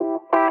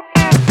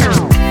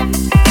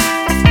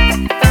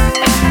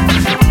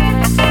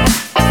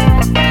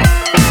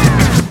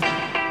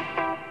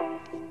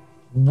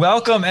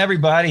Welcome,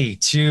 everybody,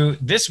 to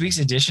this week's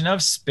edition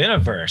of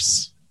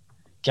Spiniverse,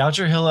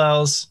 Goucher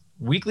Hillel's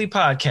weekly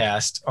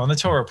podcast on the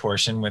Torah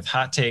portion with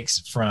hot takes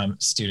from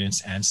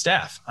students and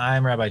staff.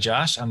 I'm Rabbi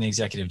Josh. I'm the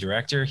executive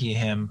director, he,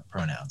 him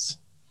pronouns.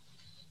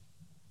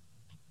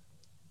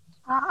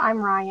 I'm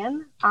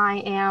Ryan. I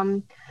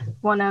am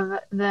one of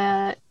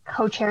the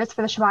co-chairs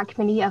for the Shabbat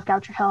committee of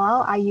Goucher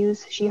Hillel. I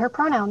use she, her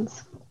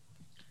pronouns.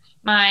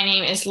 My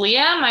name is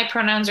Leah. My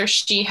pronouns are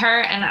she,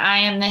 her, and I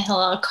am the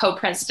Hillel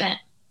co-president.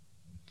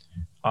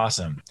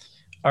 Awesome.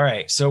 All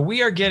right. So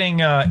we are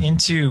getting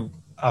into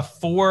a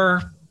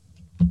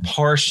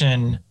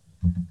 4-portion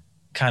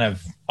kind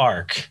of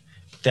arc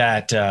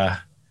that,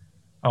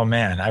 oh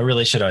man, I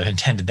really should have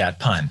intended that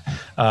pun.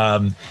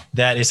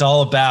 That is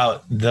all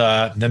about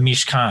the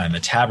Mishkan, the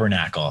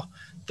tabernacle,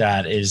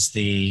 that is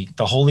the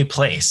holy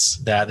place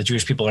that the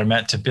Jewish people are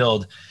meant to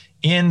build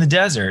in the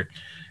desert,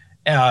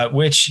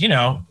 which, you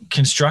know,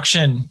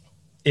 construction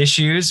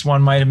issues,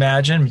 one might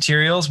imagine,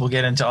 materials, we'll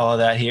get into all of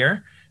that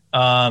here.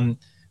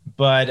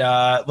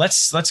 But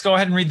let's go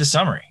ahead and read the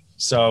summary.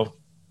 So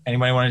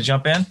anybody want to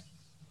jump in?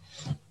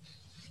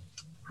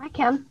 I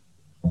can.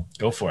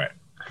 Go for it.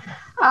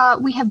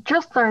 We have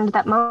just learned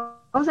that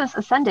Moses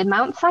ascended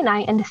Mount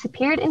Sinai and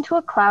disappeared into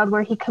a cloud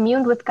where he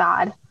communed with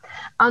God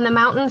on the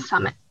mountain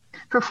summit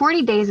for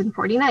 40 days and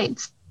 40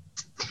 nights.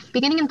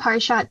 Beginning in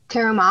Parshat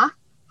Terumah,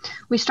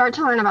 we start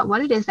to learn about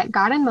what it is that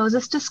God and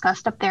Moses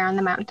discussed up there on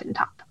the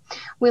mountaintop.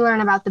 We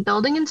learn about the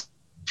building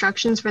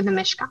instructions for the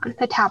Mishkan,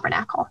 the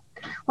tabernacle.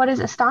 What is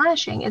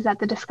astonishing is that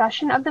the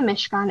discussion of the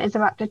Mishkan is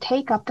about to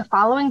take up the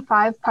following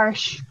 5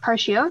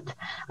 parshiot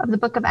of the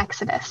book of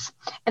Exodus,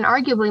 and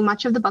arguably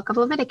much of the book of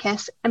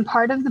Leviticus and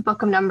part of the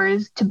book of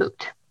Numbers to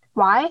boot.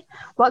 Why?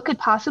 What could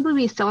possibly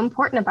be so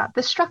important about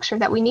this structure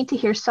that we need to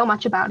hear so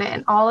much about it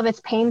and all of its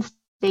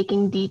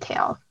painstaking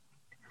detail?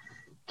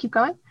 Keep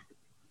going.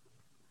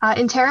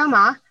 In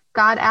Terumah,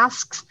 God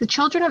asks the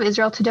children of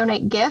Israel to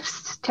donate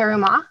gifts,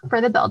 terumah,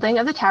 for the building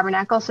of the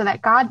tabernacle so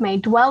that God may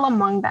dwell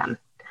among them.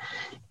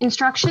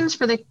 Instructions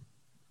for the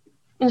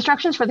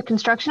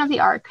construction of the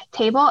ark,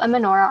 table, and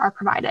menorah are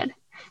provided.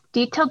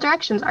 Detailed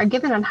directions are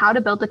given on how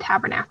to build the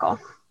tabernacle.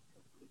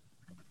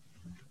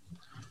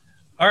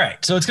 All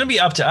right, so it's going to be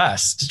up to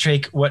us to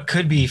take what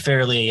could be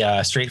fairly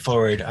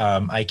straightforward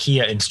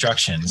IKEA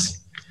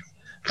instructions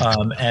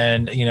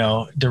and, you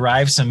know,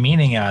 derive some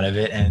meaning out of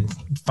it and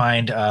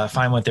find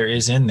what there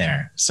is in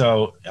there.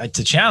 So it's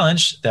a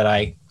challenge that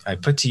I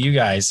put to you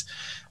guys.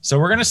 So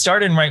we're going to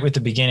start in right with the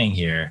beginning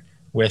here,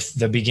 with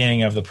the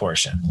beginning of the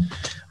portion.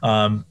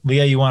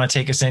 Leah, you want to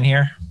take us in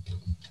here?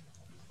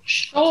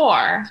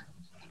 Sure.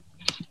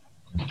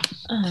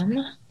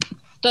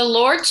 The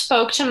Lord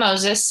spoke to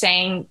Moses,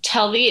 saying,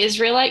 "Tell the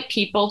Israelite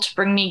people to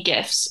bring me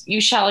gifts.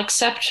 You shall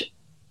accept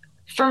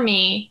for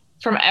me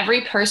from every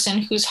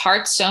person whose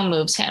heart so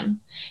moves him.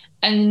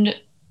 And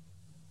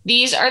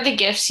these are the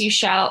gifts you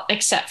shall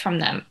accept from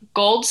them: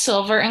 gold,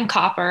 silver, and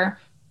copper,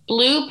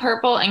 blue,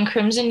 purple, and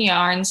crimson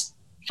yarns,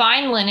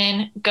 fine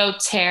linen,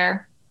 goat's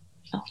hair."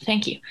 Oh,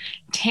 thank you.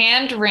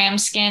 Tanned ram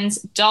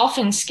skins,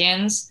 dolphin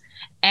skins,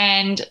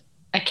 and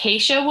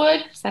acacia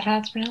wood. Is that how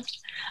it's pronounced?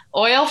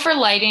 Oil for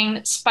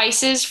lighting,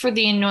 spices for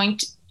the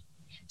anointing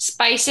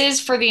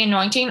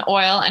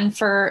oil and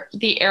for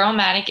the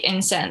aromatic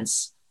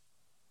incense,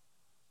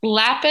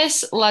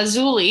 lapis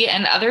lazuli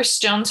and other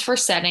stones for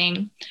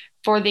setting,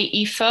 for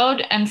the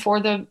ephod and for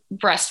the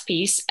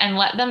breastpiece, and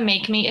let them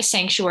make me a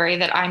sanctuary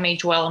that I may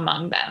dwell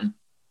among them.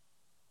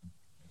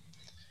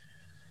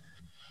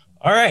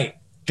 All right.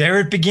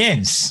 There it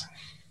begins.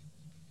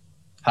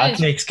 Hot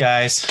takes,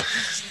 guys.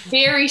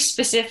 Very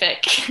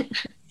specific.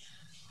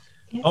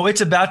 Oh, it's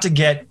about to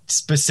get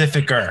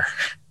specificer.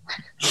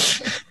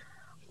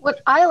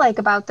 What I like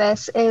about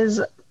this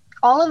is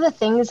all of the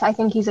things I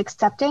think he's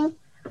accepting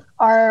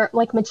are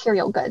like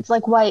material goods,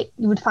 like what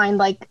you would find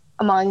like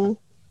among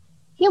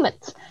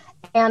humans.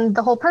 And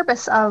the whole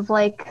purpose of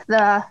like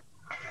the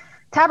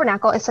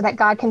tabernacle is so that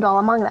God can dwell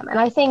among them. And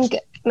I think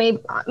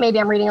maybe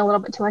I'm reading a little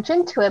bit too much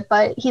into it,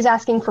 but he's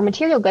asking for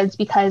material goods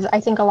because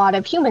I think a lot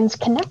of humans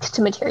connect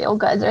to material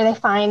goods, or they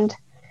find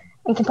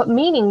and can put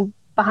meaning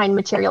behind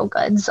material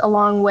goods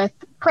along with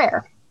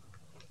prayer.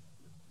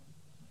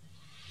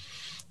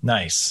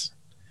 Nice.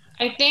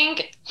 I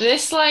think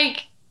this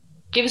like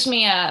gives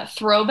me a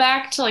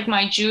throwback to like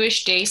my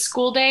Jewish day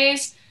school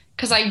days,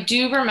 because I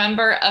do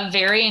remember a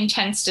very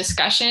intense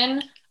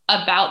discussion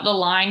about the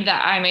line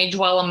that I may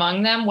dwell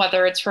among them,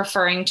 whether it's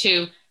referring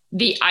to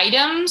the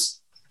items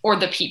or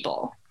the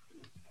people.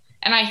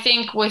 And I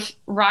think with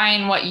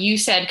Ryan, what you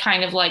said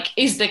kind of like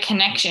is the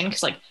connection,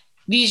 because like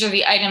these are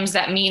the items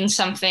that mean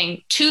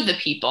something to the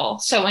people.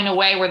 So in a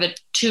way where the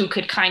two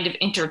could kind of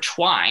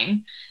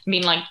intertwine, I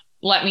mean, like,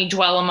 let me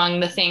dwell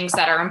among the things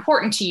that are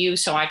important to you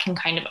so I can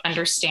kind of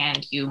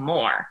understand you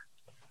more.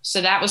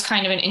 So that was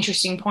kind of an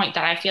interesting point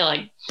that I feel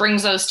like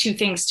brings those two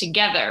things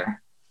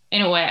together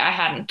in a way I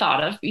hadn't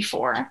thought of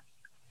before.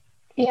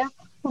 Yeah.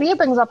 Leah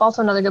brings up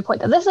also another good point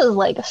that this is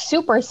like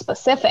super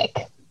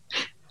specific.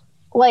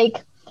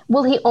 Like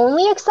will he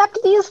only accept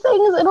these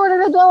things in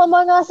order to dwell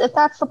among us, if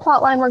that's the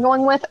plot line we're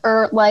going with?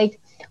 Or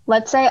like,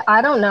 let's say,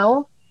 I don't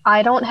know,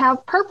 I don't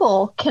have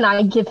purple. Can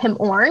I give him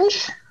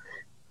orange?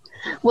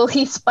 Will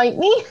he spite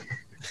me?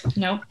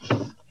 Nope.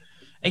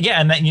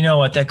 Again, that, you know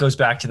what, that goes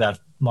back to that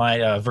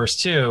my verse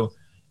 2,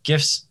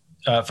 gifts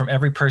from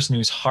every person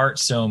whose heart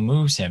so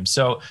moves him.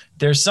 So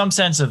there's some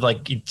sense of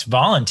like it's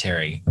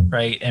voluntary,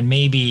 right? And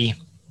maybe,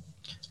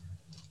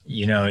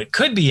 you know, it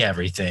could be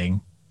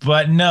everything,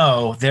 but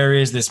no, there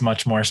is this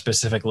much more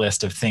specific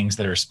list of things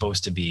that are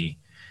supposed to be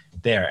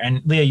there.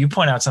 And Leah, you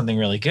point out something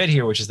really good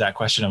here, which is that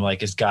question of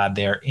like, is God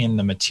there in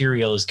the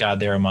material? Is God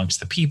there amongst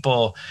the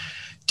people?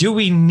 Do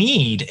we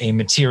need a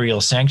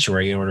material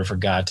sanctuary in order for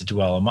God to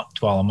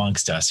dwell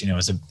amongst us? You know,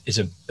 is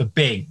a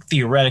big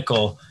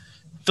theoretical,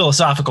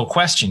 philosophical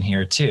question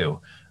here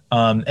too.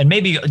 And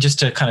maybe just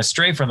to kind of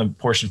stray from the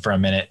portion for a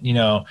minute, you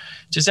know,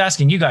 just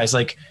asking you guys,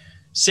 like,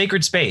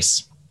 sacred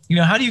space, you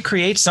know, how do you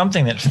create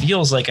something that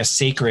feels like a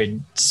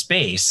sacred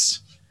space?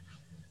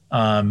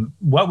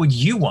 What would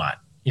you want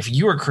if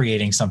you were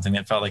creating something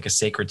that felt like a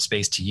sacred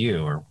space to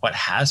you, or what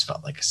has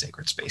felt like a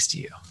sacred space to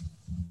you?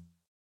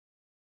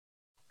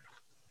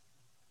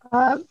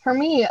 For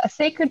me, a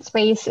sacred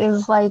space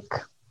is like,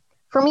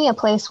 for me, a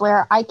place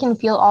where I can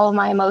feel all of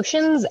my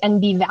emotions and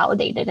be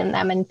validated in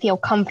them and feel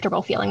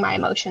comfortable feeling my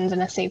emotions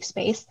in a safe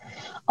space,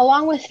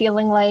 along with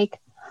feeling like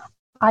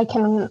I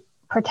can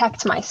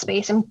protect my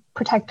space and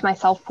protect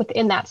myself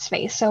within that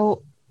space.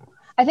 So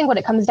I think what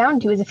it comes down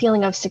to is a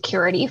feeling of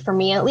security, for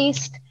me at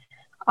least.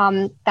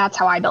 That's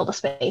how I build a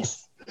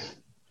space.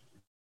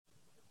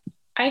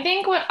 I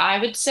think what I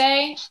would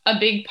say, a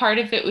big part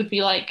of it would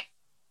be like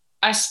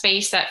a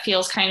space that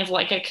feels kind of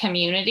like a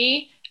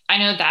community. I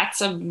know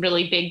that's a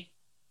really big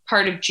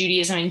part of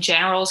Judaism in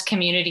general, is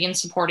community and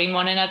supporting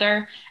one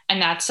another.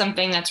 And that's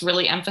something that's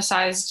really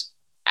emphasized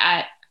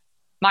at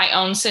my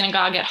own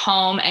synagogue at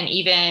home, and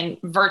even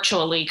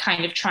virtually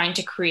kind of trying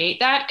to create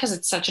that, because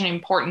it's such an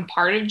important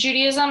part of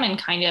Judaism, and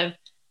kind of,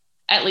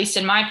 at least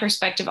in my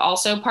perspective,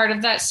 also part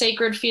of that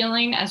sacred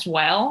feeling as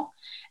well.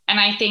 And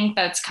I think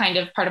that's kind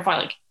of part of why,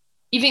 like,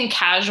 even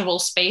casual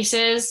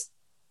spaces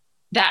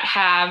that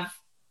have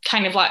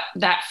kind of like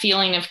that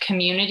feeling of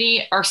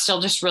community are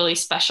still just really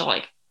special,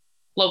 like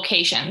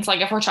locations.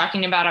 Like if we're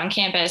talking about on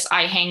campus,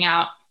 I hang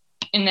out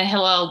in the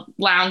Hillel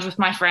lounge with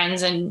my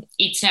friends and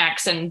eat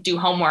snacks and do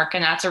homework.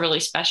 And that's a really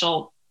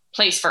special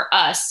place for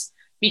us,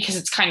 because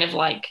it's kind of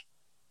like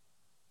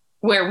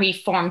where we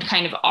formed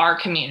kind of our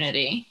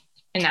community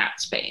in that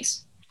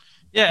space.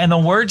 Yeah. And the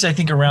words, I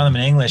think, around them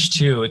in English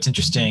too, it's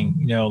interesting,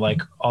 you know,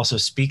 like also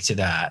speak to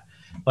that.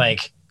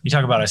 Like, you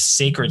talk about a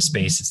sacred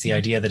space. It's the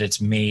idea that it's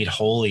made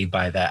holy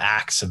by the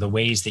acts of the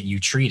ways that you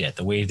treat it,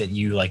 the way that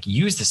you like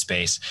use the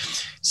space.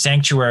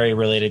 Sanctuary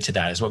related to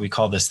that is what we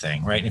call this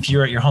thing, right? If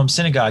you're at your home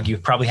synagogue, you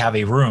probably have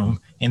a room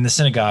in the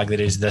synagogue that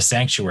is the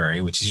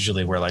sanctuary, which is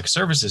usually where like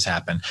services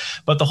happen.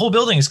 But the whole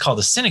building is called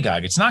a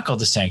synagogue. It's not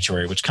called the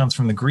sanctuary, which comes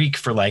from the Greek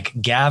for like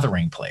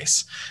gathering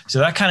place. So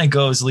that kind of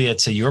goes, Leah,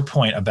 to your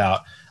point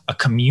about a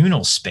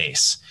communal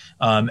space.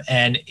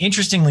 And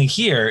interestingly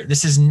here,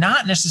 this is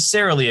not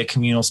necessarily a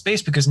communal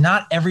space, because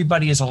not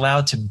everybody is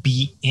allowed to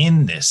be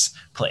in this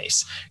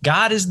place.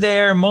 God is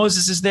there,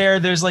 Moses is there.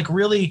 There's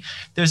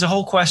a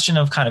whole question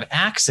of kind of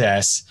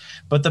access,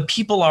 but the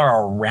people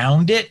are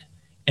around it,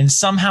 and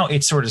somehow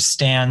it sort of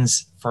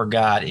stands for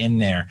God in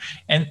there.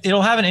 And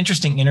it'll have an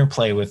interesting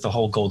interplay with the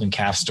whole golden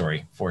calf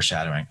story,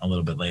 foreshadowing a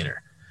little bit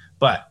later.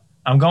 But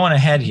I'm going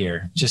ahead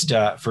here just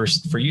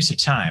for use of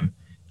time.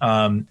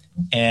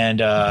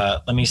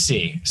 Let me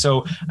see.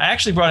 So I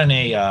actually brought in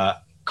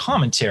a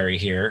commentary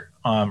here.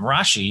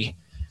 Rashi,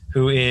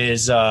 who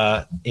is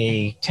a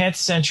 10th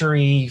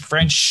century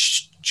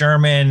French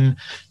German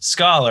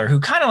scholar,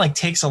 who kind of like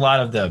takes a lot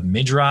of the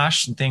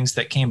midrash and things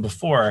that came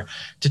before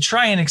to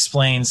try and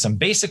explain some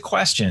basic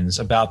questions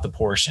about the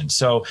portion.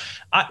 So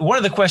one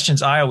of the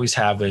questions I always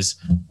have is,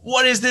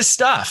 what is this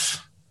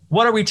stuff?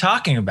 What are we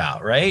talking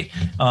about, right?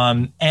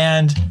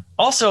 And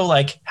also,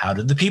 like, how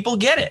did the people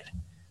get it?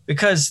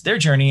 Because they're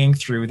journeying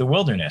through the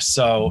wilderness.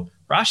 So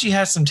Rashi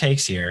has some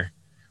takes here.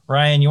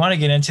 Ryan, you want to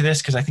get into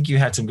this? Because I think you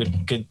had some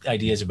good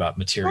ideas about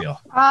material.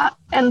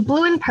 And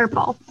blue and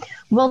purple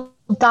will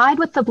dyed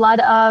with the blood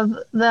of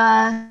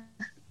a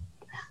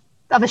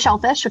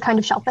shellfish, a kind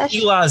of shellfish.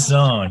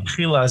 Chilazon.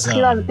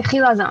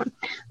 Chilazon,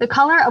 the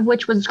color of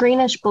which was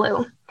greenish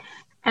blue.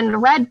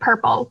 And red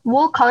purple,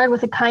 wool colored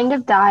with a kind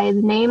of dye,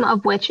 the name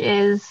of which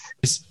is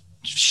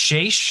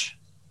Sheish.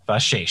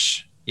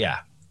 Vashesh. Yeah.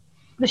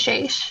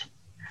 Vashesh.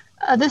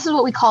 This is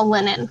what we call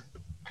linen.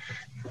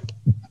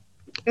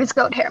 It's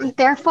goat hair.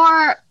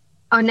 Therefore,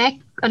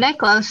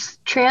 Oneklos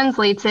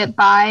translates it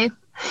by...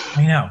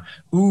 I know.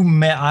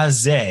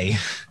 Umeazeh.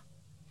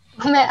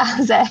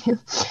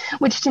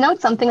 Which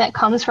denotes something that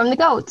comes from the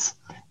goats,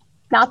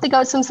 not the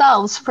goats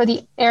themselves. For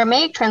the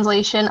Aramaic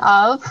translation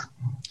of...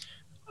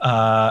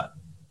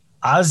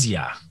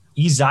 Isaiah.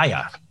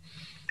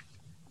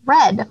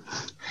 Red.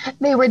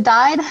 They were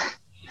dyed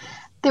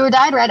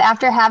red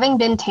after having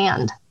been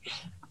tanned.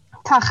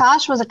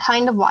 Kachash was a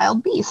kind of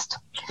wild beast.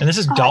 And this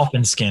is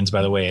dolphin skins,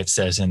 by the way. It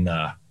says in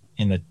the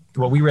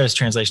what we read as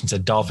translation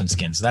said dolphin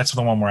skins. That's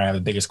the one where I have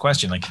the biggest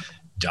question. Like,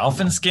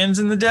 dolphin skins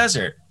in the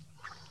desert,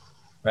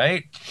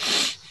 right?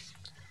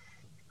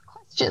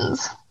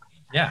 Questions.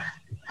 Yeah.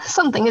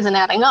 Something isn't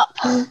adding up.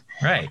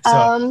 Right.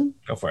 So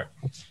go for it.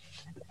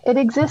 It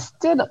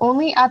existed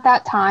only at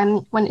that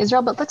time when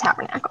Israel built the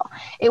tabernacle.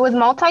 It was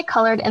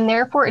multicolored, and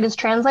therefore it is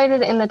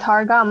translated in the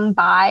Targum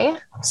by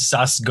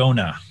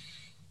Sasgona.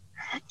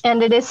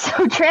 And it is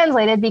so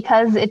translated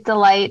because it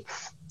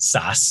delights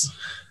Sas.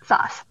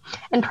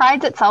 And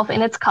prides itself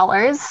in its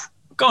colors.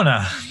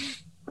 Gona.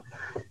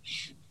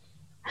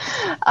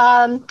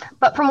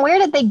 But from where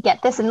did they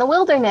get this in the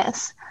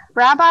wilderness?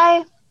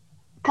 Rabbi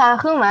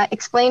Kahuma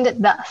explained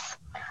it thus.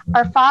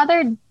 Our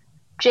father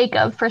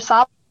Jacob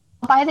foresaw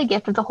by the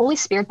gift of the Holy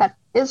Spirit that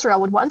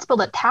Israel would once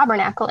build a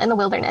tabernacle in the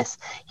wilderness.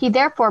 He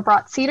therefore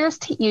brought cedars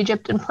to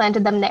Egypt and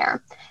planted them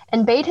there,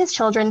 and bade his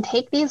children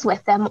take these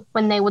with them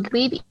when they would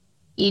leave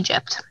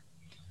Egypt.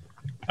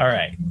 All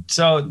right.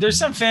 So there's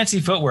some fancy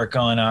footwork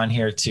going on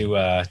here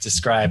to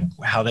describe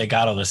how they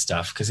got all this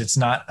stuff, because it's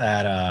not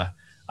that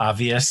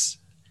obvious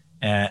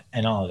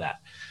and all of that.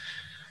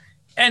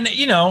 And,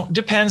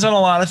 depends on a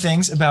lot of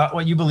things about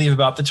what you believe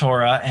about the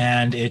Torah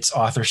and its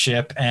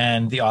authorship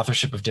and the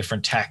authorship of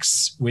different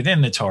texts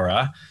within the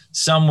Torah.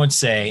 Some would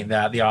say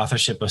that the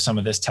authorship of some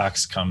of this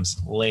text comes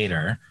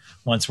later,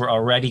 once we're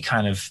already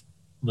kind of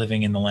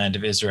living in the land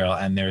of Israel,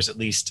 and there's at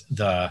least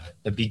the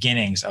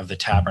beginnings of the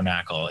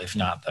tabernacle, if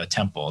not the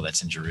temple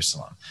that's in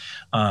Jerusalem.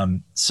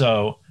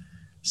 So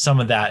some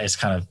of that is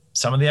kind of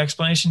some of the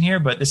explanation here,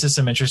 but this is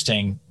some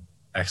interesting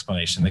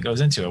explanation that goes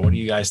into it. What do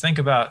you guys think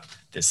about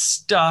this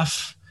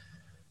stuff?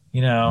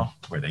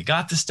 Where they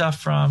got the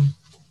stuff from?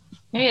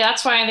 Maybe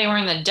that's why they were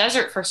in the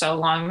desert for so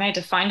long. They had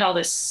to find all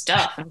this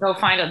stuff and go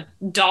find a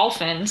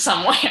dolphin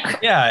somewhere.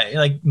 Yeah,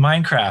 like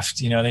Minecraft.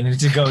 They need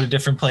to go to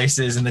different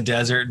places in the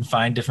desert and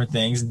find different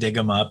things and dig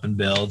them up and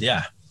build.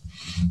 Yeah.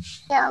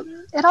 Yeah.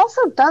 It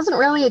also doesn't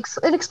really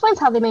it explains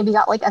how they maybe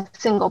got like a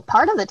single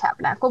part of the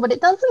tabernacle, but it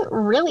doesn't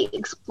really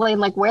explain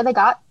like where they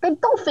got the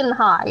dolphin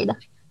hide.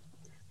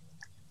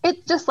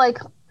 It's just like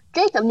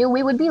Jacob knew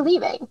we would be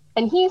leaving,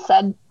 and he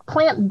said,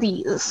 plant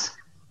these.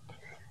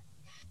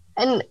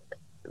 And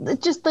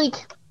it's just like,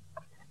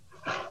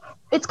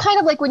 it's kind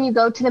of like when you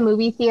go to the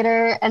movie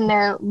theater and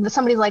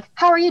somebody's like,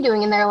 how are you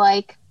doing? And they're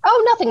like,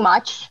 oh, nothing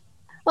much.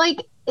 Like,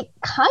 it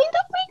kind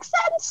of makes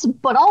sense,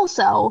 but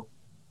also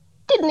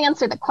didn't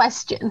answer the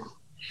question.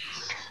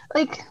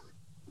 Like,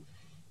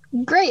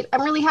 great,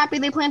 I'm really happy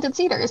they planted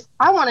cedars.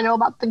 I want to know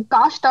about the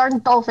gosh darn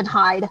dolphin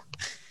hide.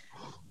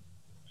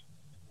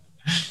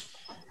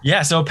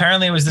 Yeah, so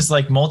apparently it was this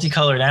like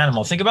multicolored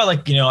animal. Think about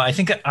like, I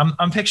think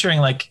I'm picturing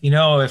like,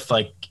 if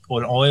like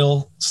an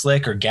oil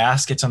slick or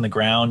gas gets on the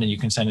ground and you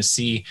can kind of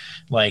see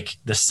like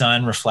the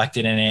sun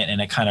reflected in it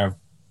and it kind of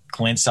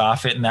glints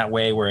off it in that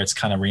way where it's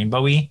kind of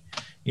rainbowy,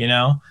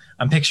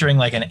 I'm picturing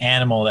like an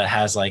animal that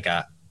has like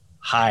a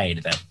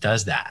hide that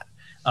does that.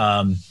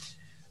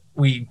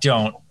 We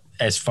don't,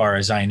 as far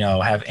as I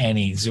know, have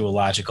any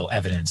zoological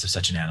evidence of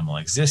such an animal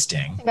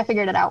existing. I think I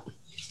figured it out.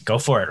 Go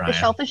for it, Ryan. The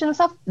shellfish and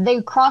stuff,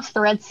 they crossed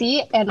the Red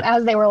Sea, and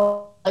as they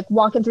were like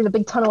walking through the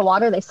big tunnel of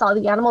water, they saw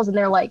the animals, and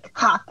they're like,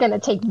 gonna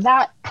take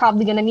that,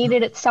 probably gonna need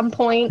it at some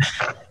point.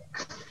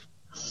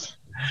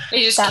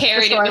 They just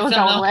carried it with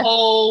them the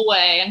whole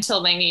way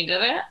until they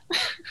needed it.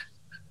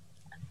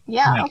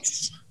 Yeah.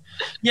 Nice.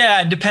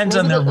 Yeah, it depends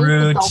on the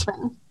route.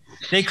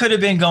 They could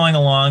have been going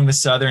along the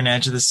southern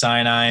edge of the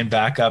Sinai and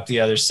back up the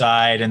other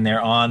side, and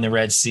they're on the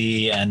Red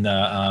Sea and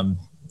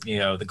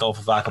the Gulf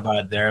of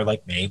Aqaba there,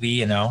 like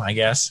maybe, I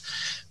guess.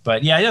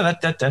 But yeah,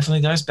 that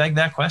definitely does beg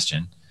that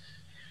question.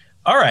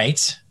 All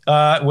right.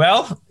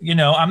 Well,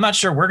 I'm not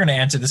sure we're going to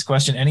answer this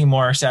question any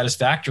more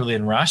satisfactorily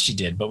than Rashi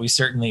did, but we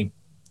certainly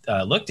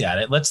looked at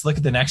it. Let's look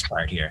at the next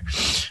part here.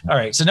 All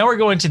right. So now we're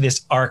going to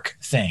this ark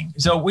thing.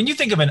 So when you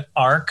think of an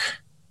ark,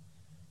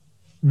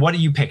 what do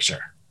you picture?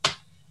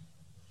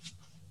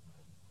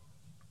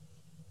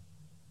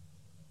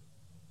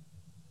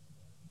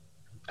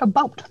 A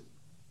boat.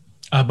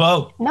 A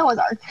boat. Noah's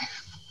Ark.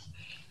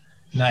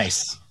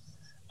 Nice.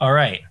 All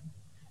right.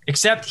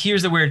 Except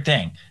here's the weird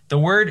thing. The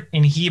word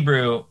in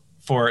Hebrew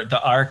for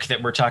the ark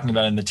that we're talking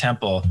about in the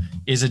temple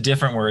is a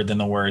different word than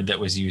the word that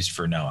was used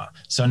for Noah.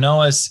 So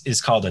Noah's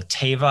is called a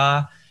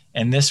teva,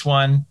 and this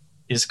one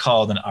is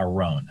called an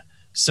aron.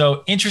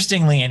 So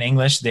interestingly, in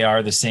English, they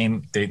are the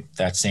same.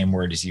 That same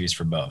word is used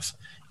for both.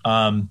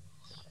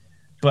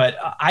 But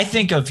I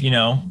think of,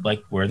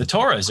 like where the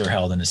Torahs are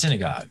held in a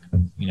synagogue.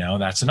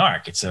 That's an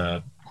ark. It's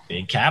a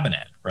big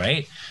cabinet,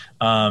 right?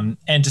 And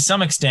to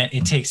some extent,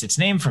 it takes its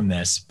name from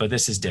this, but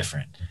this is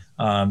different.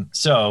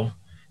 So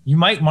you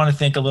might want to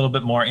think a little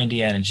bit more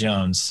Indiana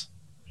Jones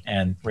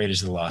and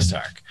Raiders of the Lost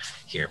Ark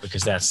here,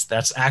 because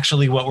that's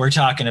actually what we're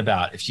talking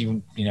about. If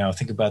you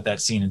think about that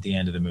scene at the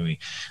end of the movie.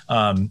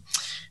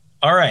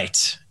 All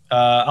right.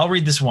 I'll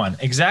read this one.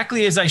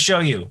 Exactly as I show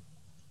you.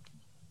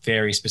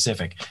 Very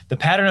specific. The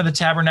pattern of the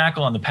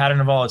tabernacle and the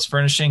pattern of all its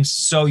furnishings,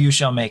 so you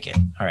shall make it.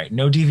 All right,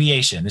 no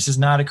deviation. This is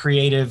not a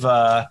creative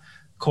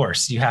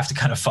course. You have to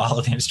kind of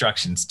follow the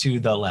instructions to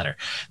the letter.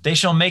 They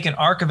shall make an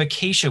ark of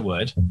acacia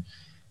wood,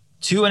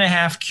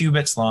 2.5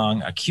 cubits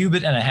long, 1.5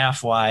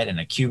 cubits wide, and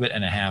 1.5 cubits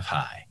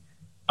high.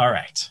 All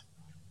right,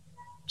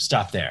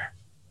 stop there.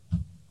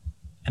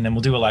 And then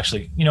we'll do,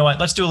 you know what?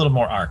 Let's do a little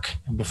more ark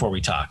before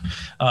we talk.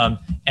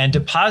 And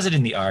deposit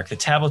in the ark the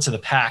tablets of the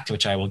pact,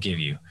 which I will give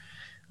you.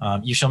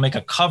 You shall make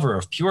a cover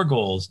of pure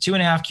gold,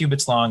 2.5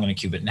 cubits long and 1.5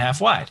 cubits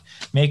wide.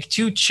 Make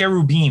 2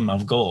 cherubim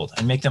of gold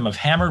and make them of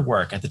hammered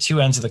work at the 2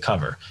 ends of the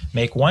cover.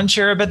 Make 1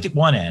 cherub at the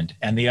one end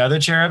and the other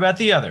cherub at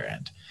the other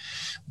end.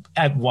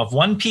 Of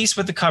one piece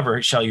with the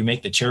cover shall you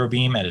make the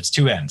cherubim at its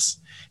 2 ends.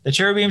 The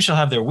cherubim shall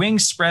have their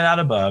wings spread out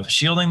above,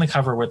 shielding the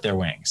cover with their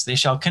wings. They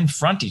shall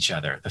confront each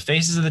other, the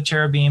faces of the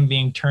cherubim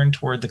being turned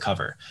toward the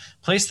cover.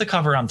 Place the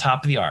cover on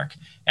top of the ark,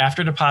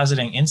 after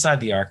depositing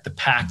inside the ark the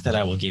pact that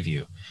I will give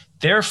you.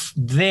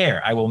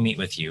 There I will meet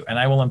with you, and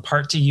I will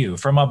impart to you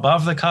from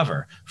above the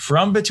cover,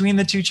 from between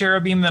the 2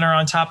 cherubim that are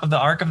on top of the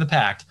ark of the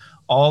pact,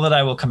 all that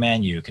I will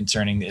command you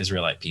concerning the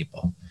Israelite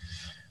people.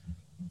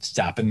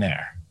 Stop in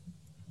there.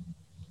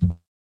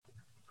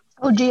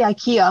 Oh, gee,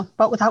 IKEA,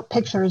 but without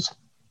pictures.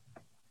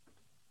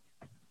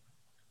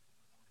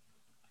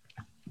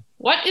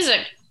 What is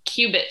a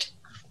cubit?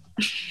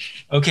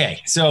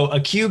 Okay, so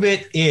a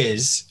cubit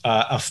is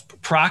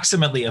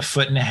approximately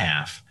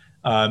 1.5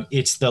 feet.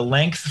 It's the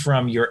length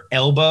from your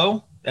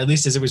elbow, at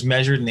least as it was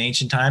measured in the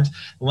ancient times,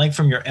 the length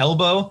from your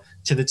elbow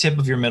to the tip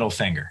of your middle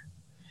finger.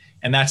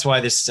 And that's why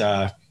this,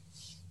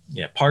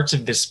 parts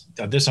of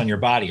this on your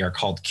body are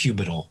called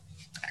cubital,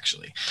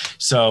 actually.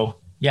 So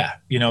yeah,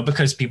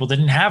 because people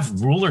didn't have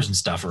rulers and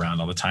stuff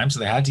around all the time, so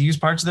they had to use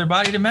parts of their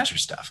body to measure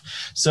stuff.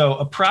 So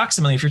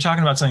approximately, if you're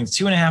talking about something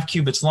 2.5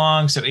 cubits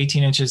long, so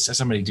 18 inches,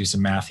 somebody do some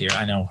math here.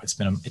 I know it's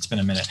been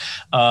a minute.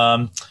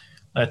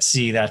 Let's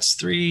see, that's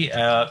 3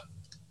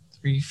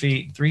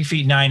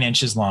 feet 9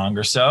 inches long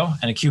or so,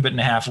 and 1.5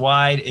 cubits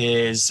wide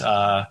is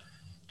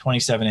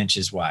 27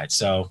 inches wide.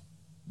 So,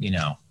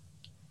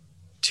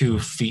 2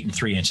 feet and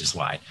 3 inches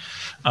wide.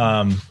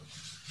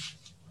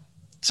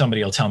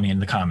 Somebody will tell me in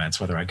the comments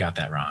whether I got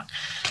that wrong.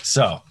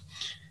 So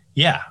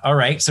yeah. All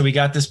right. So we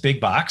got this big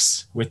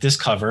box with this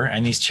cover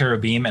and these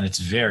cherubim, and it's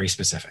very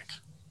specific.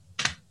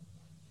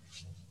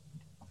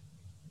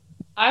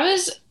 I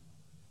was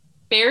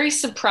very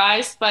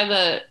surprised by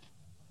the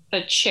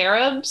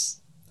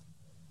cherubs.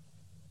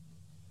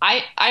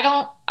 I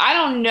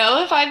don't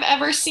know if I've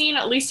ever seen,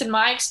 at least in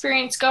my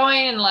experience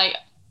going, and like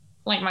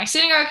my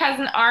synagogue has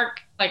an ark,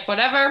 like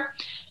whatever.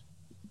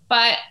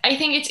 But I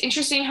think it's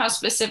interesting how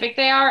specific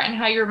they are and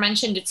how you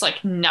mentioned it's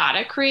like not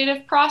a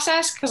creative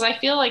process, because I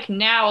feel like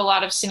now a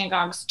lot of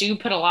synagogues do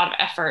put a lot of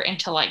effort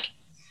into like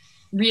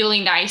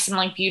really nice and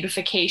like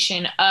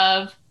beautification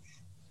of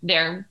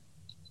their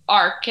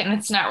ark, and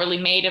it's not really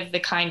made of the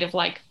kind of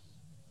like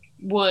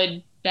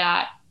wood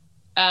that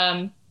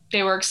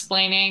they were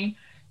explaining.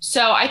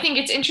 So I think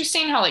it's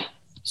interesting how like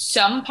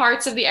some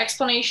parts of the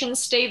explanation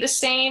stay the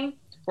same,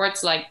 where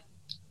it's like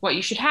what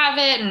you should have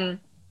it and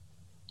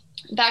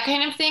that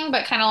kind of thing,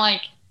 but kind of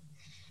like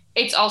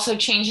it's also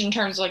changed in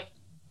terms of like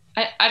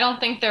I don't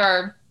think there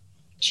are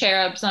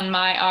cherubs on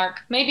my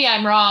ark. Maybe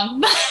I'm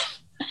wrong.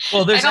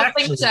 Well, I don't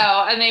think so.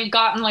 And they've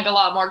gotten like a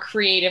lot more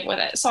creative with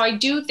it. So I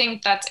do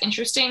think that's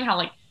interesting how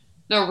like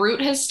the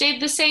root has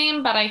stayed the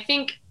same, but I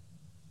think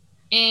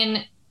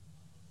in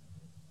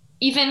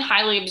even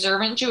highly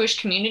observant Jewish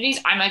communities,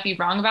 I might be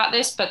wrong about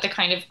this, but the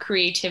kind of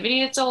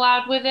creativity that's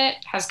allowed with it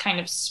has kind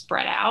of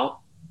spread out.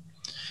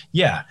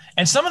 Yeah.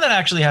 And some of that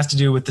actually has to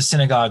do with the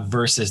synagogue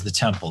versus the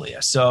temple. Yeah.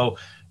 So,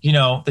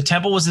 the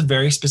temple was a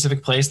very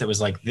specific place that was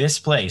like, this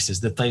place is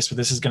the place where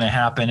this is going to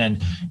happen.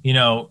 And,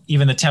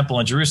 even the temple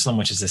in Jerusalem,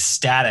 which is a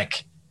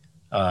static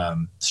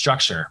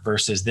structure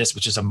versus this,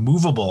 which is a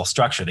movable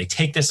structure. They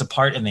take this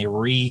apart and they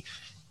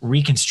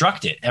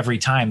reconstruct it every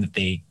time that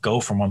they go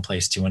from one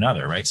place to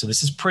another. Right. So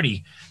this is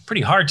pretty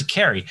hard to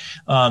carry.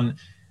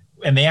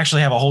 And they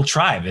actually have a whole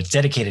tribe that's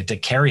dedicated to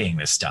carrying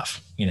this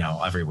stuff,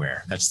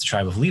 everywhere. That's the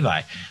tribe of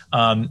Levi.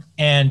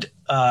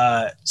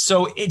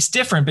 So it's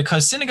different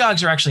because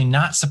synagogues are actually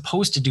not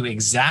supposed to do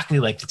exactly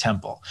like the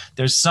temple.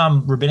 There's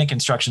some rabbinic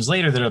instructions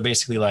later that are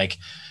basically like,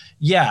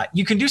 yeah,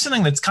 you can do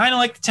something that's kind of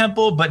like the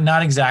temple, but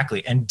not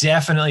exactly. And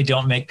definitely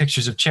don't make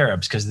pictures of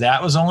cherubs because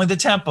that was only the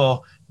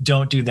temple.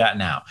 Don't do that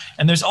now.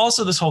 And there's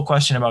also this whole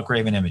question about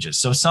graven images.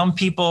 So some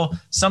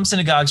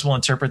synagogues will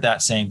interpret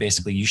that saying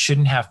basically you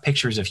shouldn't have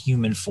pictures of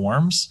human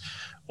forms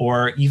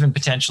or even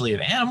potentially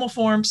of animal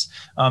forms.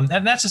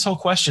 And that's this whole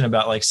question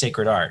about like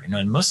sacred art.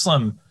 In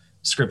Muslim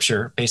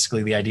scripture,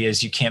 basically the idea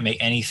is you can't make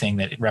anything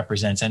that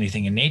represents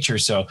anything in nature.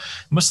 So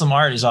Muslim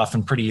art is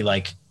often pretty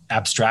like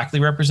abstractly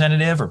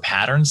representative or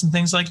patterns and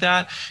things like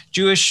that.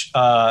 Jewish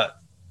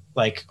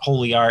like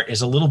holy art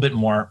is a little bit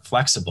more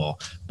flexible,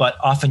 but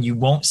often you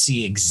won't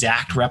see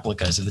exact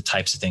replicas of the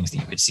types of things that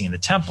you could see in the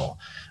temple,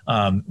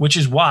 which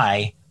is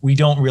why we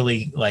don't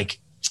really like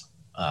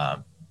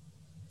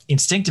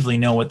instinctively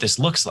know what this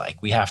looks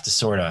like. We have to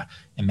sort of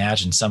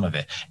imagine some of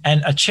it.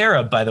 And a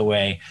cherub, by the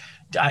way,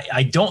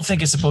 I don't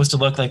think it's supposed to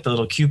look like the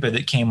little Cupid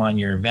that came on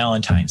your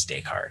Valentine's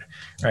Day card,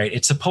 right?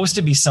 It's supposed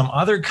to be some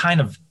other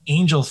kind of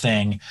angel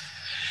thing.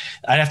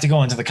 I'd have to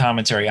go into the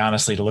commentary,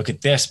 honestly, to look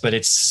at this, but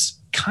it's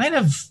kind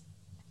of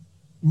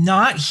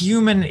not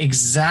human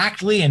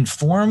exactly in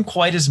form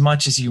quite as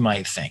much as you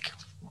might think.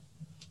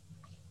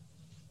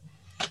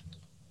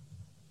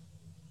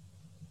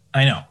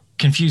 I know,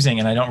 confusing,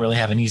 and I don't really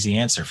have an easy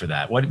answer for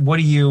that. What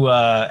do you,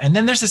 and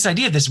then there's this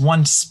idea of this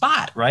one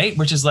spot, right?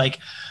 Which is like,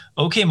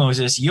 okay,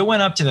 Moses, you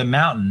went up to the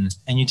mountain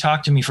and you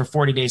talked to me for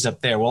 40 days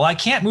up there. Well, I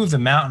can't move the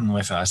mountain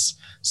with us.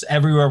 So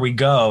everywhere we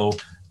go,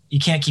 you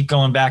can't keep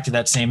going back to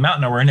that same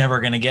mountain or we're never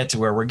going to get to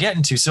where we're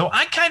getting to. So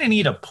I kind of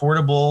need a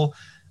portable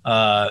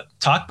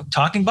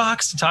talking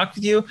box to talk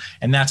with you.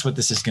 And that's what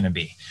this is going to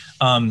be,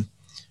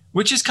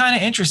 which is kind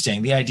of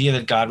interesting. The idea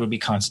that God would be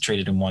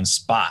concentrated in one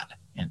spot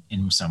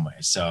in some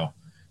ways. So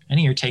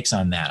any of your takes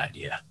on that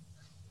idea?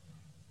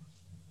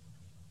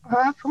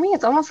 For me,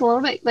 it's almost a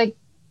little bit like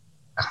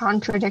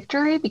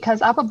contradictory,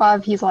 because up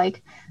above he's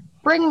like,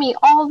 bring me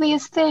all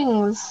these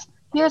things,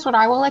 here's what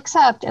I will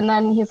accept, and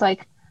then he's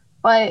like,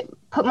 but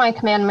put my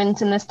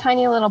commandments in this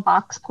tiny little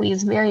box,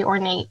 please. Very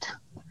ornate.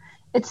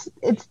 It's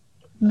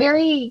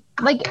very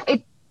like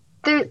it.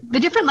 The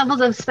different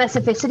levels of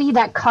specificity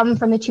that come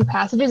from the two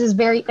passages is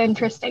very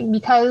interesting,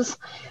 because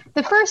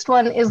the first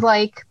one is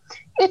like,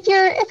 if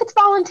it's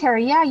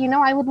voluntary, yeah,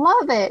 I would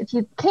love it if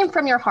you came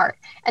from your heart.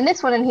 And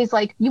this one, and he's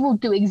like, you will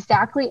do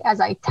exactly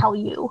as I tell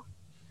you.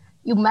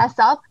 You mess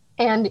up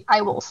and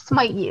I will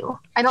smite you.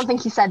 I don't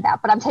think he said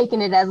that, but I'm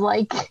taking it as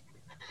like,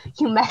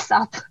 you mess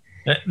up.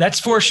 That's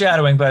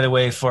foreshadowing, by the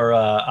way, for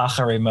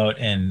Acharimot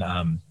in,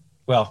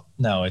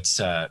 it's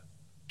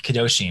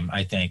Kedoshim,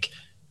 I think.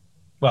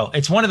 Well,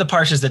 it's one of the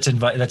parshas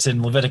that's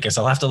in Leviticus.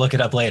 I'll have to look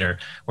it up later,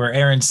 where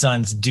Aaron's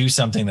sons do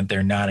something that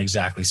they're not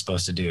exactly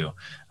supposed to do.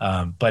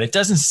 But it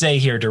doesn't say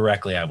here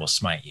directly, I will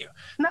smite you.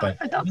 No, but,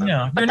 it doesn't.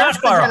 You're not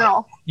far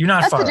off. You're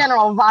not far off. That's the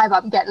general vibe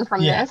I'm getting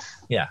from this.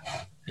 Yeah.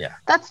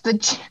 That's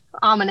the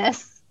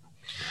ominous.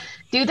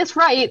 Do this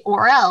right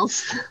or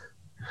else.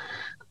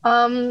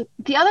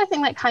 The other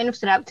thing that kind of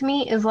stood out to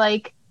me is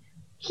like,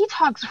 he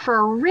talks for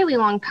a really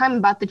long time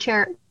about the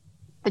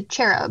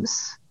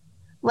cherubs.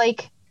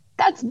 Like,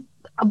 that's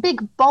a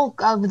big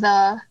bulk of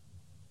the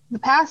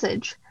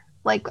passage.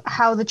 Like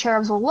how the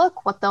cherubs will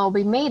look, what they'll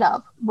be made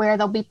of, where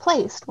they'll be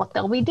placed, what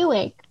they'll be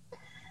doing.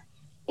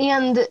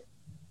 And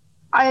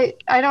I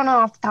don't know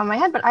off the top of my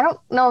head, but I don't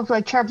know if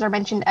like cherubs are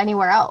mentioned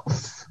anywhere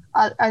else.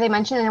 Are they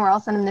mentioned anywhere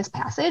else than in this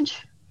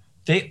passage?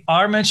 They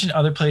are mentioned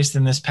other places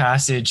in this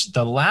passage.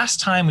 The last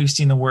time we've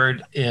seen the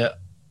word,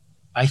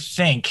 I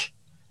think,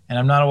 and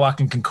I'm not a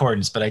walking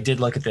concordance, but I did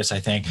look at this, I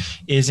think,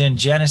 is in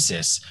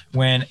Genesis,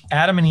 when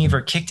Adam and Eve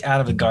are kicked out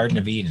of the Garden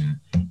of Eden,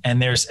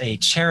 and there's a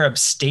cherub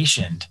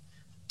stationed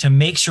to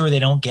make sure they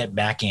don't get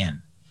back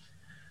in.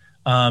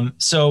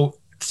 So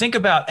think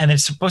about, and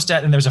it's supposed to,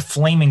 and there's a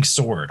flaming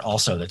sword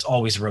also that's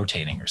always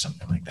rotating or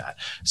something like that.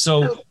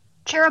 So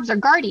cherubs are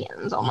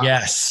guardians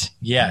almost.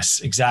 Yes,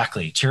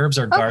 exactly. Cherubs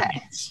are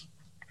guardians.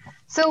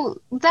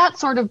 So that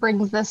sort of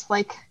brings this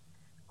brings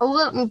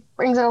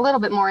it a little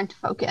bit more into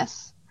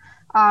focus.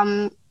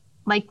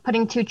 Like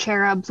putting two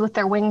cherubs with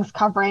their wings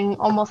covering,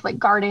 almost like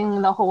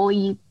guarding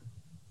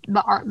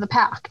the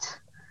pact.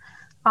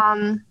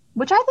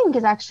 Which I think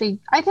is actually,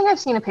 I think I've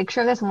seen a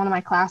picture of this in one of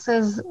my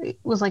classes. It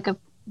was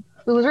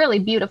really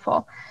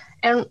beautiful.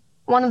 And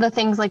one of the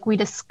things like we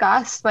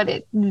discussed,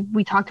 but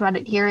we talked about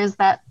it here, is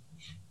that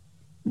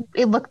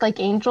it looked like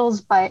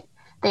angels, but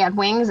they had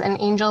wings,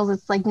 and angels,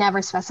 it's like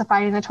never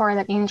specified in the Torah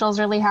that angels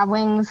really have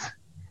wings.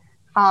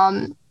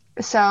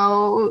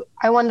 So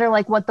I wonder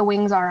like what the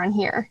wings are on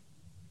here.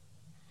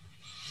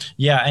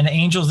 Yeah. And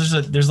angels,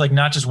 there's like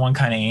not just one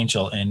kind of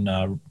angel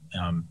in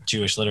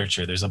Jewish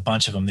literature. There's a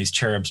bunch of them. These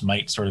cherubs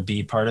might sort of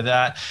be part of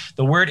that.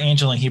 The word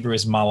angel in Hebrew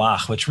is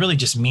malach, which really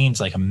just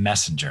means like a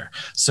messenger.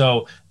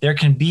 So there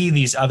can be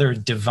these other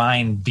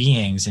divine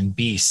beings and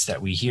beasts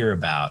that we hear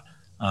about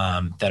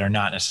that are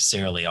not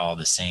necessarily all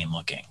the same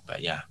looking,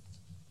 but yeah,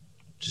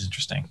 which is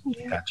interesting.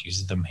 Yeah. God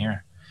uses them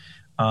here.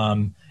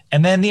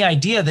 And then the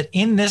idea that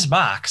in this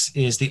box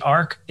is the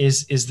ark,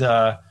 is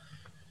the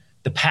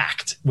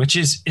pact, which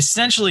is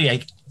essentially,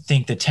 I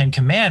think, the 10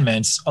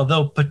 Commandments,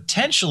 although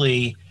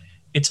potentially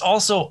it's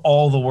also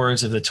all the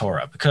words of the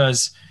Torah,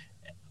 because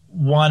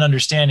one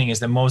understanding is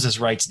that Moses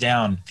writes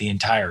down the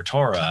entire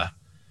Torah,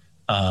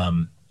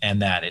 and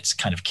that it's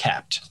kind of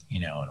kept,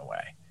 in a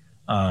way.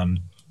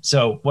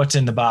 So what's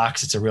in the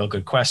box? It's a real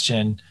good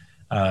question.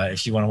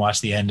 If you want to watch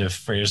the end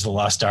of Raiders of the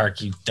Lost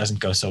Ark, it doesn't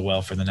go so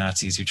well for the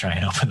Nazis who try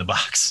and open the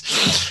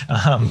box.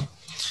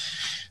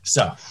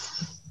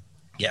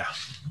 Yeah.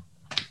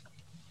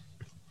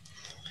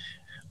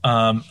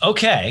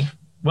 Okay.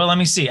 Well, let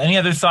me see. Any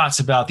other thoughts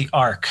about the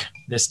Ark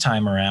this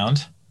time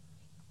around?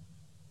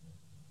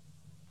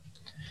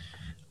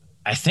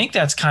 I think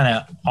that's kind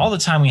of all the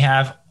time we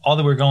have, all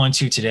that we're going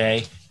to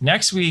today.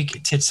 Next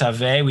week,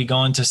 Tetzaveh, we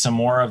go into some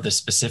more of the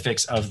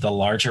specifics of the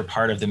larger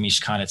part of the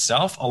Mishkan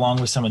itself, along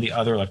with some of the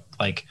other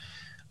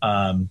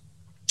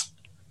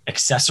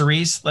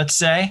accessories, let's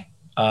say,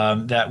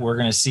 that we're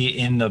going to see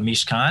in the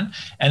Mishkan.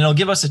 And it'll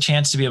give us a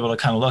chance to be able to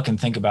kind of look and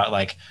think about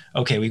like,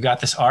 okay, we've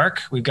got this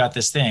ark, we've got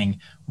this thing.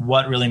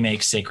 What really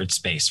makes sacred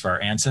space for our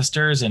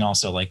ancestors? And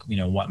also like,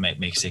 what might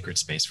make sacred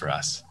space for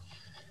us?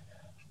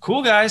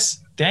 Cool, guys.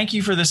 Thank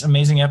you for this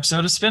amazing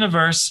episode of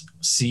Spiniverse.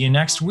 See you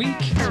next week.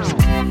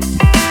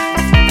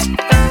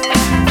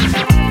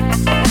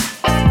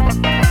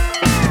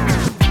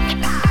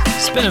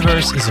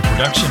 Spiniverse is a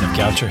production of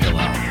Goucher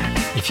Hillel.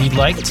 If you'd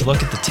like to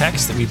look at the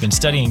text that we've been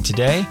studying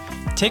today,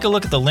 take a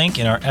look at the link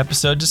in our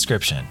episode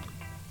description.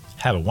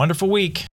 Have a wonderful week.